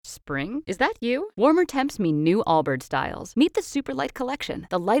spring? Is that you? Warmer temps mean new Allbirds styles. Meet the Super Light Collection,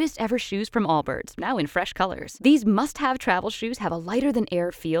 the lightest ever shoes from Allbirds, now in fresh colors. These must-have travel shoes have a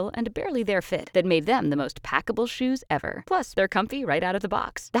lighter-than-air feel and a barely-there fit that made them the most packable shoes ever. Plus, they're comfy right out of the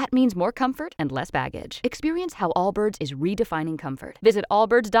box. That means more comfort and less baggage. Experience how Allbirds is redefining comfort. Visit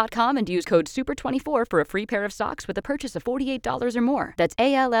allbirds.com and use code SUPER24 for a free pair of socks with a purchase of $48 or more. That's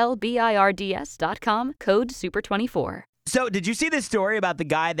ALLBIRDS.com, code SUPER24. So, did you see this story about the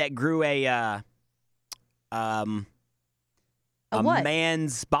guy that grew a what?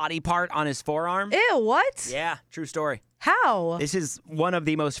 man's body part on his forearm? Ew, what? Yeah, true story. How? This is one of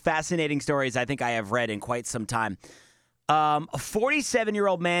the most fascinating stories I think I have read in quite some time. A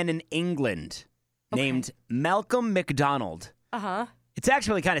 47-year-old man in England named Malcolm McDonald. Uh-huh. It's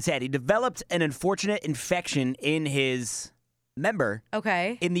actually kind of sad. He developed an unfortunate infection in his member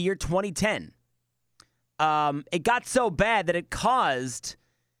in the year 2010. It got so bad that it caused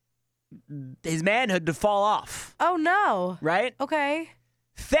his manhood to fall off. Oh, no. Right? Okay.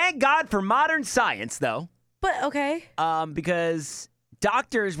 Thank God for modern science, though. But, okay. Because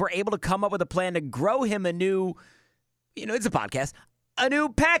doctors were able to come up with a plan to grow him a new, it's a podcast, a new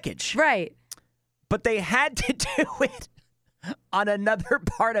package. Right. But they had to do it on another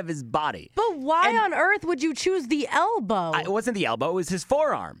part of his body. But why on earth would you choose the elbow? It wasn't the elbow. It was his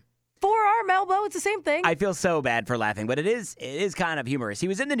forearm. Forearm, elbow, it's the same thing. I feel so bad for laughing, but it is kind of humorous. He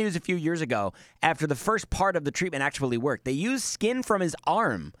was in the news a few years ago after the first part of the treatment actually worked. They used skin from his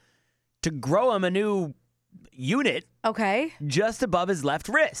arm to grow him a new unit just above his left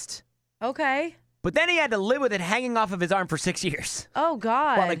wrist. Okay. But then he had to live with it hanging off of his arm for 6 years. Oh,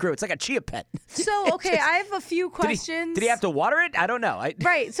 God. While it grew. It's like a chia pet. So, okay, I have a few questions. Did he have to water it? I don't know.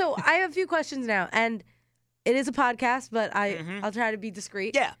 Right, so I have a few questions now, and it is a podcast, but I'll try to be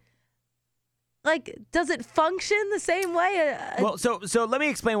discreet. Yeah. Like, does it function the same way? Well, so let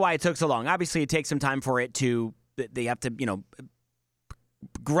me explain why it took so long. Obviously, it takes some time for it to, they have to,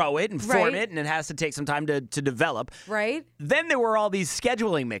 grow it and form it, and it has to take some time to develop. Right. Then there were all these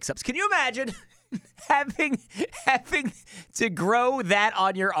scheduling mix-ups. Can you imagine having to grow that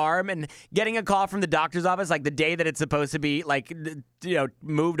on your arm and getting a call from the doctor's office like the day that it's supposed to be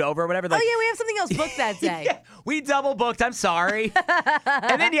moved over or whatever? Like, oh yeah, we have something else booked that day. Yeah, we double booked. I'm sorry.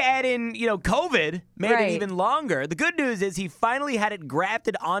 And then you add in COVID, made it even longer. The good news is he finally had it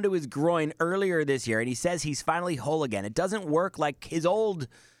grafted onto his groin earlier this year, and he says he's finally whole again. It doesn't work like his old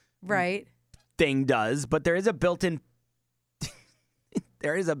thing does, but there is a built-in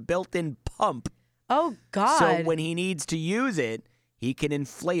pump. Oh, God. So when he needs to use it, he can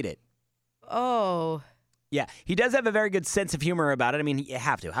inflate it. Oh. Yeah, he does have a very good sense of humor about it. I mean, you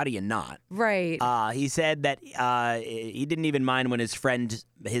have to. How do you not? Right. He said that he didn't even mind when his friends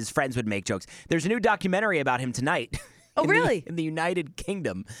would make jokes. There's a new documentary about him tonight. Oh, really? In the United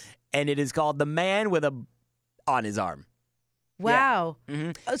Kingdom, and it is called "The Man with a on His Arm." Wow. Yeah.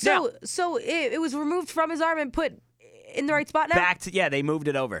 Mm-hmm. So it was removed from his arm and put in the right spot now? They moved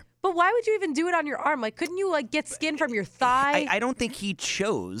it over. But why would you even do it on your arm? Like, couldn't you, get skin from your thigh? I don't think he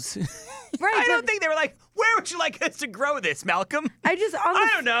chose. Right. I don't think they were like, where would you like us to grow this, Malcolm? I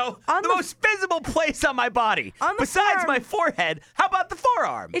don't know. The most visible place on my body. Besides my forehead, how about the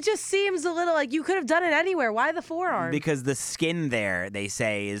forearm? It just seems a little like you could have done it anywhere. Why the forearm? Because the skin there, they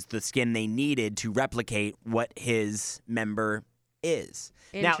say, is the skin they needed to replicate what his member is.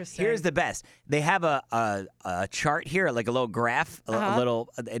 Now, here's the best. They have a chart here, like a little graph, a little,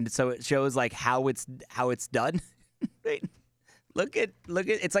 and so it shows how it's done. Wait, look at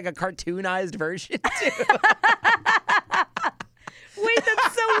it's like a cartoonized version too. Wait,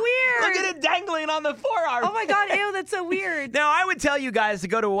 that's so weird. Look at it dangling on the forearm. Oh my God, ew, that's so weird. Now, I would tell you guys to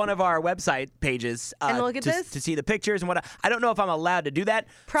go to one of our website pages and look at this? to see the pictures and what. I don't know if I'm allowed to do that.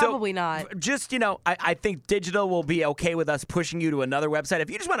 Probably not. Just, I think digital will be okay with us pushing you to another website.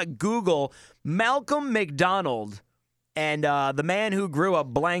 If you just want to Google Malcolm McDonald and the man who grew a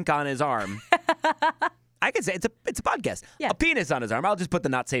blank on his arm. I can say it's a podcast. Yeah. A penis on his arm. I'll just put the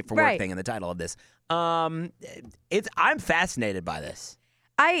not safe for work thing in the title of this. I'm fascinated by this.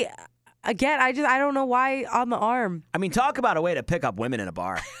 I don't know why on the arm. I mean, talk about a way to pick up women in a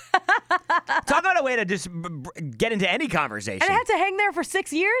bar. Talk about a way to just get into any conversation. And it had to hang there for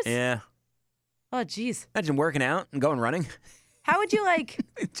 6 years? Yeah. Oh, jeez. Imagine working out and going running. How would you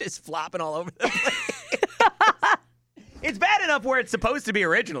just flopping all over the place. It's bad enough where it's supposed to be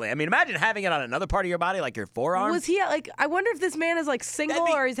originally. I mean, imagine having it on another part of your body, like your forearm. Was he, I wonder if this man is, single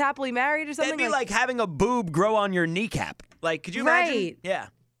or he's happily married or something? That'd be like having a boob grow on your kneecap. Could you imagine? Right. Yeah.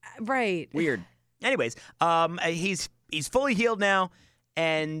 Right. Weird. Anyways, he's fully healed now,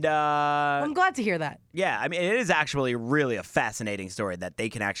 And I'm glad to hear that. yeah, I mean, it is actually really a fascinating story that they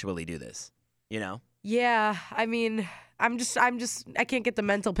can actually do this. You know? Yeah, I mean, I can't get the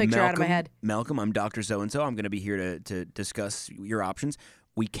mental picture out of my head. Malcolm, I'm Dr. So-and-so. I'm going to be here to discuss your options.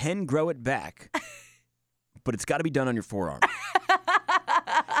 We can grow it back, but it's got to be done on your forearm.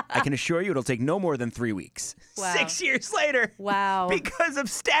 I can assure you it'll take no more than 3 weeks. Wow. 6 years later. Wow. Because of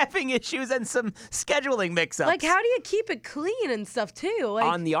staffing issues and some scheduling mix-ups. Like, how do you keep it clean and stuff, too? Like,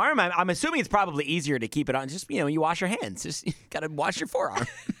 on the arm, I'm assuming it's probably easier to keep it on. Just, you wash your hands. Just you got to wash your forearm.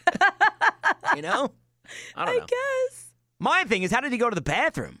 You know? I don't know. I guess. My thing is, how did he go to the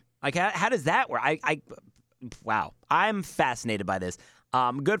bathroom? Like, how does that work? Wow. I'm fascinated by this.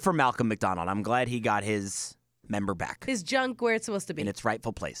 Good for Malcolm McDonald. I'm glad he got his member back His junk where it's supposed to be. in its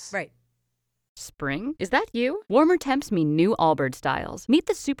rightful place. Right. Spring? Is that you? Warmer temps mean new Allbirds styles. Meet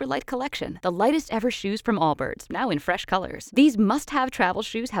the Superlight Collection, the lightest ever shoes from Allbirds, now in fresh colors. These must-have travel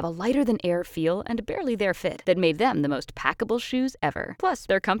shoes have a lighter-than-air feel and barely their fit that made them the most packable shoes ever. Plus,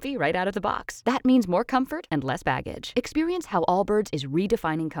 they're comfy right out of the box. That means more comfort and less baggage. Experience how Allbirds is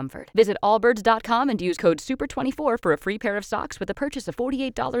redefining comfort. Visit allbirds.com and use code SUPER24 for a free pair of socks with a purchase of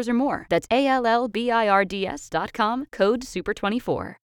 $48 or more. That's ALLBIRDS.com, code SUPER24.